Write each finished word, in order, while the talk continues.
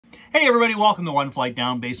Hey everybody, welcome to One Flight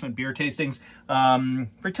Down Basement Beer Tastings.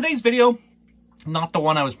 For today's video, not the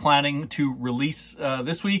one I was planning to release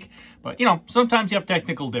this week, but you know, sometimes you have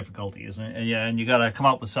technical difficulties and you gotta come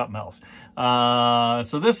up with something else.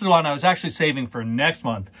 So this is one I was actually saving for next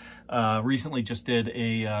month. Recently just did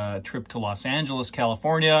a trip to Los Angeles,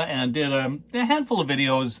 California, and did a handful of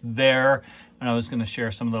videos there. And I was going to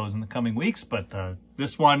share some of those in the coming weeks, but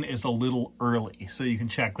this one is a little early, so you can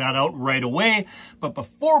check that out right away. But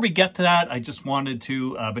before we get to that, I just wanted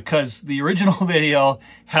to, because the original video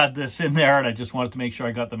had this in there, and I just wanted to make sure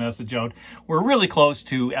I got the message out. We're really close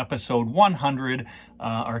to episode 100,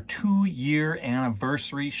 our 2-year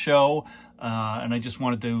anniversary show. And I just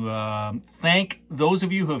wanted to thank those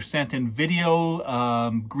of you who have sent in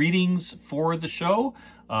video greetings for the show.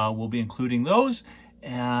 We'll be including those.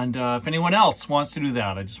 And if anyone else wants to do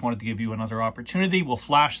that, I just wanted to give you another opportunity. We'll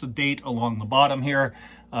flash the date along the bottom here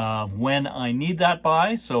when I need that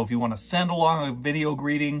by. So if you want to send along a video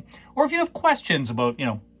greeting, or if you have questions about, you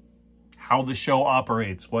know, how the show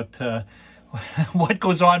operates, what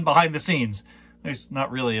goes on behind the scenes. There's not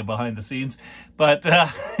really a behind the scenes, but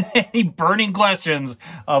any burning questions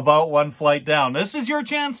about One Flight Down, this is your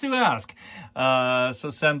chance to ask. So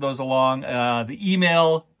send those along. The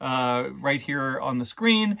email right here on the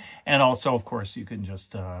screen. And also, of course, you can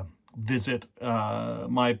just visit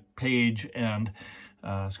my page and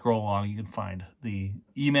scroll along. You can find the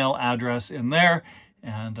email address in there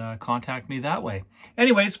and contact me that way.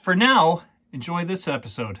 Anyways, for now, enjoy this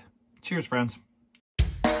episode. Cheers, friends.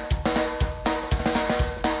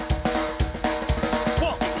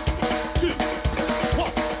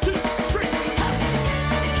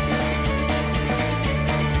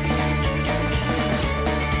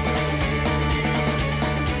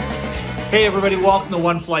 Hey everybody, welcome to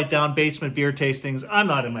One Flight Down Basement Beer Tastings. I'm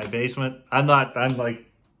not in my basement. I'm not in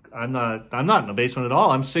a basement at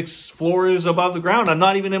all. I'm 6 floors above the ground. I'm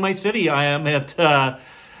not even in my city. I'm at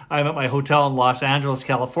my hotel in Los Angeles,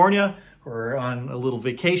 California. We're on a little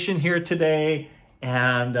vacation here today,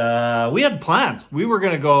 and we had plans. We were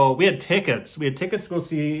gonna go. We had tickets. We had tickets to go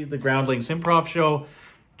see the Groundlings Improv show.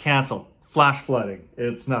 Canceled. Flash flooding.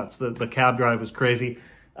 It's nuts. The cab drive was crazy.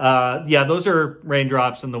 Yeah, those are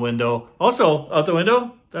raindrops in the window. Also, out the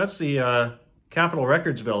window, that's the Capitol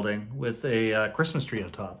Records building with a Christmas tree on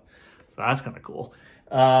top. So that's kind of cool.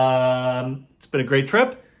 It's been a great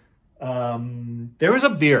trip. There was a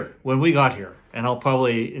beer when we got here, and I'll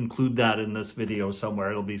probably include that in this video somewhere.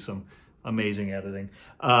 It'll be some amazing editing.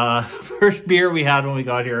 First beer we had when we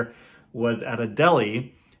got here was at a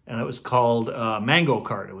deli, and it was called Mango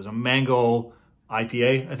Cart. It was a mango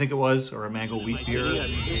IPA, I think it was, or a mango wheat beer.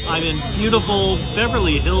 I'm in beautiful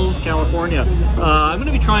Beverly Hills, California. I'm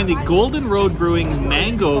going to be trying the Golden Road Brewing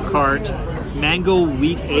Mango Cart Mango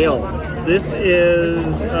Wheat Ale. This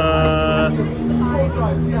is,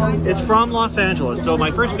 it's from Los Angeles. So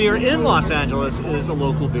my first beer in Los Angeles is a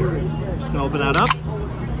local beer. I'm just going to open that up.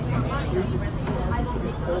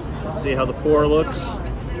 Let's see how the pour looks.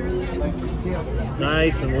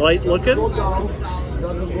 Nice and light looking.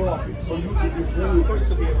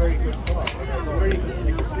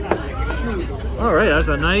 All right, that's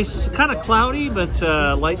a nice, kind of cloudy, but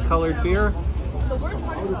light colored beer.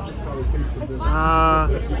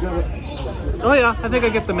 Oh yeah, I think I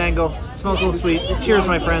get the mango. It smells a little sweet. Cheers,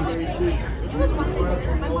 my friends.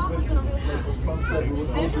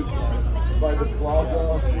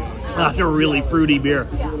 That's a really fruity beer.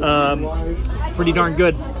 Pretty darn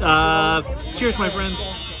good. Cheers, my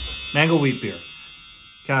friends. Mango wheat beer.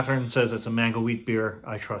 Catherine says it's a mango wheat beer.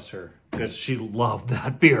 I trust her because she loved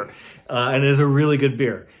that beer. And it is a really good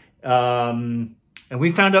beer. And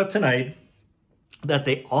we found out tonight that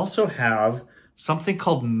they also have something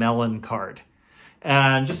called Melon Cart.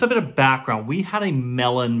 And just a bit of background. We had a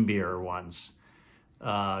Melon beer once.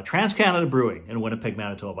 Trans-Canada Brewing in Winnipeg,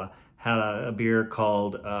 Manitoba had a beer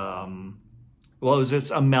called, well, it was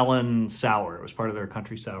just a melon sour. It was part of their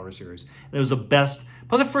country sour series. And it was the best,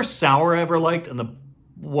 probably the first sour I ever liked, and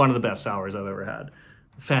one of the best sours I've ever had.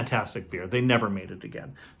 Fantastic beer. They never made it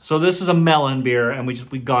again. So this is a melon beer, and we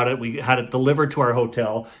got it. We had it delivered to our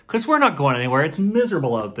hotel because we're not going anywhere. It's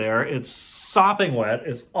miserable out there. It's sopping wet.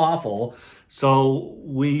 It's awful. So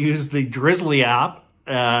we used the Drizly app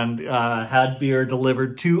and had beer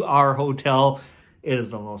delivered to our hotel. It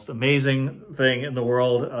is the most amazing thing in the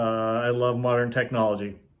world. I love modern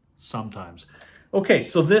technology sometimes. Okay,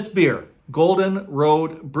 so this beer, Golden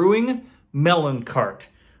Road Brewing Melon Cart.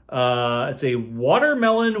 It's a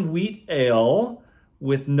watermelon wheat ale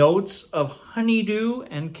with notes of honeydew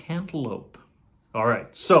and cantaloupe. All right,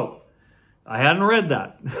 so I hadn't read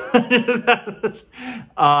that.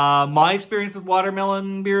 My experience with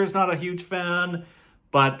watermelon beer is not a huge fan,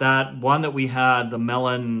 but that one that we had, the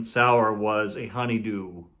melon sour, was a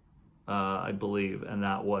honeydew, I believe, and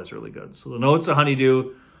that was really good. So the notes of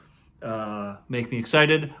honeydew make me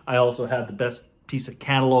excited. I also had the best piece of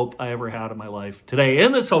cantaloupe I ever had in my life today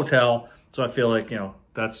in this hotel. So I feel like, you know,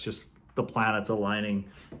 that's just the planets aligning,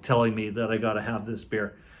 telling me that I got to have this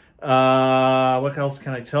beer. What else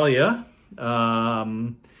can I tell you?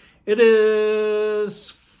 It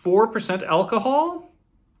is 4% alcohol.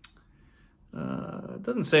 It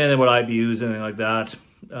doesn't say anything about IBUs, anything like that.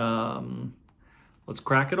 Let's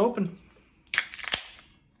crack it open.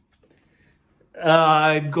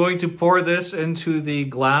 I'm going to pour this into the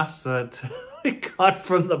glass that I got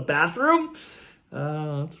from the bathroom.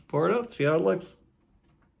 Let's pour it out, see how it looks.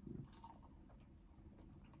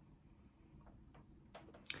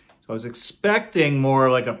 So I was expecting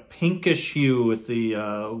more like a pinkish hue with the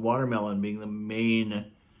watermelon being the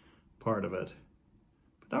main part of it.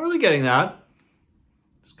 But not really getting that.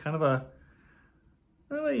 It's kind of a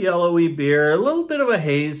yellowy beer, a little bit of a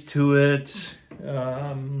haze to it.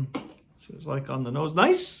 So it's like on the nose.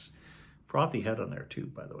 Nice frothy head on there too,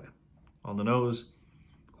 by the way. On the nose.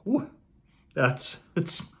 Whew. It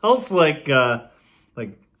smells like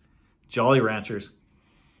Jolly Ranchers.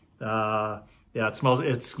 Yeah,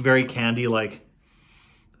 it's very candy-like.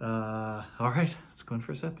 All right, let's go in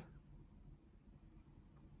for a sip.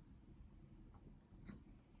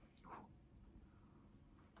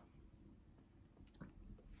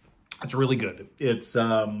 It's really good. It's,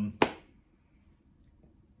 I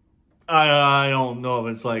don't know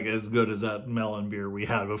if it's like as good as that melon beer we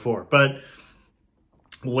had before, but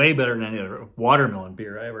way better than any other watermelon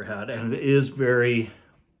beer I ever had. And it is very,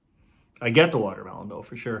 I get the watermelon though,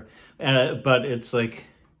 for sure. But it's like,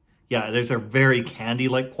 yeah, there's a very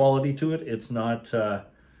candy-like quality to it. It's not,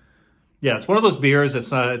 yeah, it's one of those beers.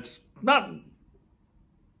 It's not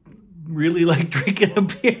really like drinking a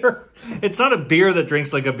beer. It's not a beer that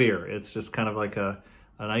drinks like a beer. It's just kind of like a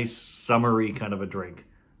nice summery kind of a drink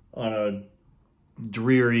on a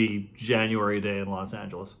dreary January day in Los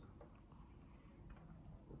Angeles.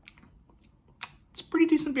 It's a pretty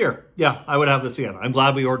decent beer. Yeah, I would have this again. I'm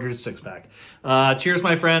glad we ordered a 6-pack. Cheers,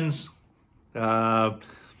 my friends.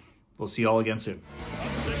 We'll see you all again soon.